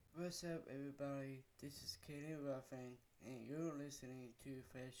What's up, everybody? This is Kenny Ruffin, and you're listening to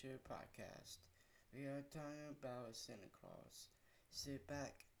Fresh Air Podcast. We are talking about Santa Claus. Sit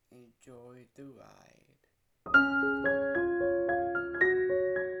back, enjoy the ride.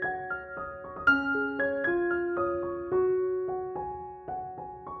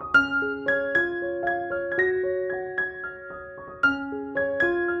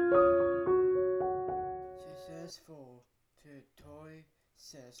 Successful to toy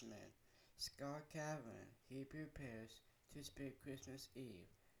salesman Scott Calvin, he prepares to spend Christmas Eve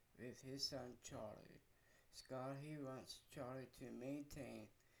with his son Charlie. Scott he wants Charlie to maintain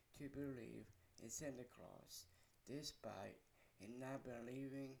to believe in Santa Claus, despite in not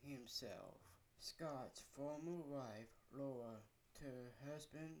believing himself. Scott's former wife Laura to her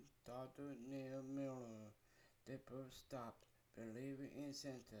husband Dr. Neil Miller, they both stopped believing in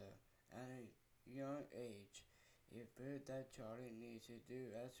Santa at a young age. It feels that Charlie needs to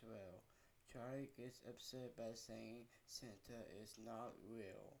do as well. Charlie gets upset by saying Santa is not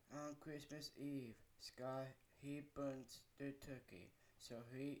real. On Christmas Eve, Scott he burns the turkey, so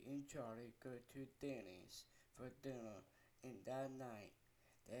he and Charlie go to Denny's for dinner. And that night,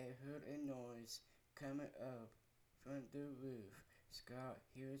 they heard a noise coming up from the roof. Scott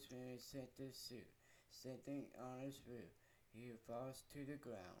he was wearing Santa's suit. Sitting on his roof, he falls to the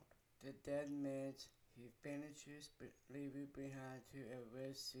ground. The dead man he finishes leaving behind to a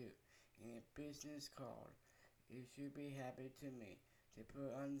red suit and a business card. You should be happy to me to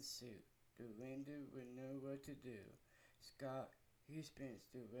put on the suit. The reindeer will know what to do. Scott he spends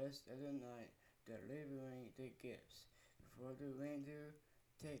the rest of the night delivering the gifts before the reindeer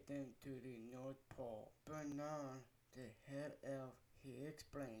take them to the North Pole. Bernard, the head elf, he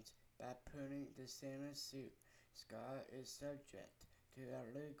explains by putting the Santa suit. Scott is subject to a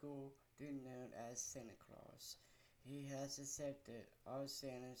legal thing known as Santa Claus. He has accepted all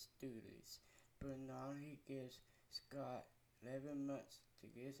Santa's duties. Bernard he gives Scott 11 months to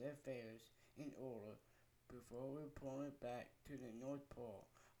get his affairs in order before reporting back to the North Pole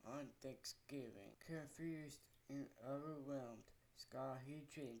on Thanksgiving. Confused and overwhelmed, Scott he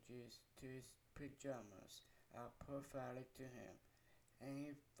changes to his pajamas, are provided to him, and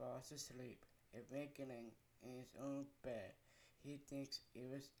he falls asleep, awakening in his own bed. He thinks it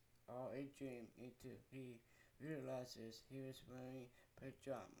was all a dream until he realizes he was wearing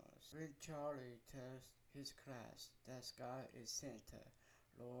pajamas. When Charlie tells his class that Scott is Santa,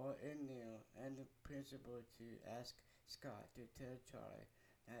 Laura and Neil and the principal to ask Scott to tell Charlie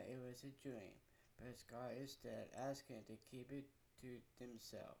that it was a dream, but Scott instead asks him to keep it to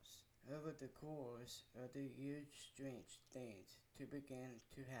themselves. Over the course of the year, strange things to begin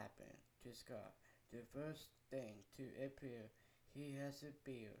to happen to Scott. The first thing to appear, he has a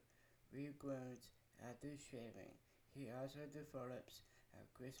beard, regrown after shaving. He also develops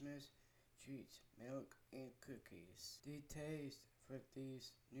Christmas treats, milk, and cookies. The taste for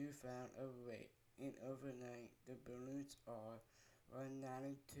these newfound weight and overnight, the balloons are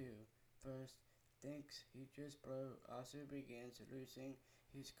 192. First, thinks he just blow also begins losing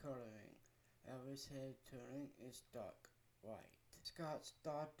his coloring, of his head turning in stark white. Scott's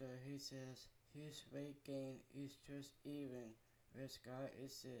doctor, he says, his weight gain is just even where Scott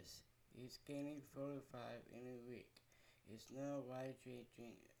insists he's gaining 45 in a week. It's not wide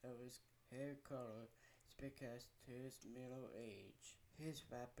changing of his hair color is because to his middle age. His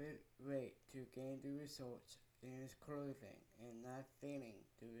rapid rate to gain the results in his clothing and not failing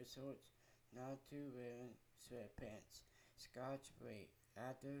the results not to wearing sweatpants. Scott's rate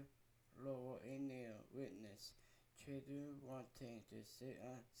after Laura and Neil witness children wanting to sit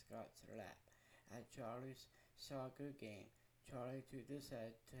on Scott's lap at Charlie's soccer game. Charlie to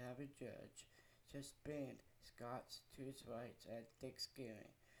decide to have a judge suspend Scott's to his rights at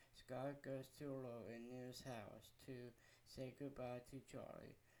Thanksgiving. Scott goes to Laura and Neil's house to say goodbye to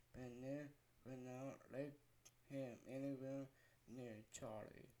Charlie, but Neil will not let him in a room near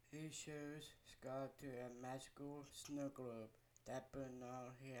Charlie. He shows Scott to a magical snow globe that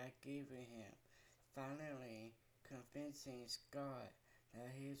Bernard had given him, finally convincing Scott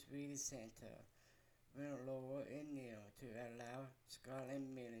that he is really Santa. When Laura and Neil to allow Scott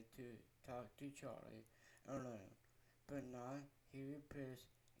and Millie to talk to Charlie alone, Bernard he repairs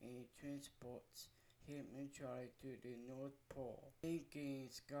and transports him and Charlie to the North Pole. Thinking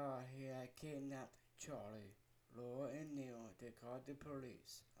Scott he had kidnapped Charlie, Laura and Neil they called the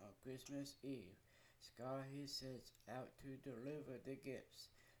police. On Christmas Eve, Scott he sets out to deliver the gifts.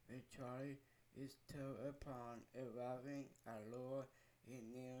 When Charlie is told upon arriving at Laura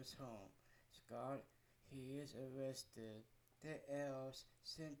and Neil's home, Scott he is arrested. The elves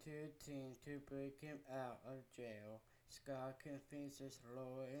sent to a team to break him out of jail. Scott convinces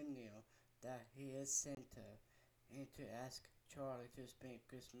Laura and Neil that he has sent her and to ask Charlie to spend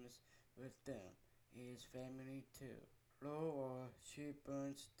Christmas with them and his family too. Laura, she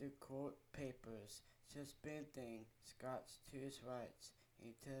burns the court papers suspending Scott's to his rights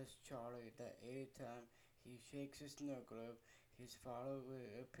and tells Charlie that anytime he shakes his snow globe, his father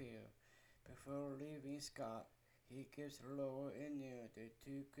will appear. Before leaving Scott, he gives Laura and Neil the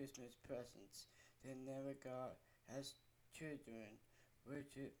two Christmas presents they never got as children,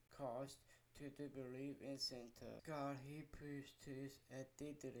 which it cost to believe in Santa. Scott, he proves to his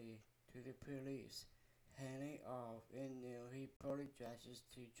identity to the police, handing off, and Neil, he apologizes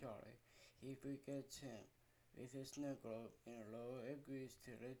to Charlie. He forgets him with his snow globe, and Laura agrees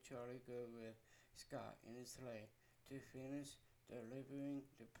to let Charlie go with Scott in his sleigh to finish delivering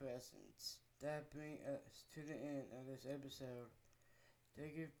the presents. That brings us to the end of this episode.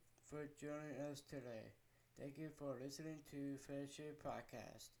 Thank you for joining us today. Thank you for listening to Fellowship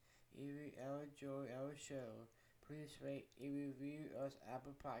Podcast. If you enjoy our show, please rate and review us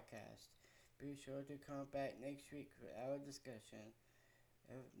Apple Podcast. Be sure to come back next week for our discussion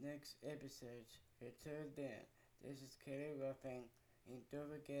of next episodes. Until then, this is Kelly Ruffing, and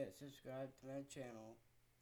don't forget to subscribe to my channel.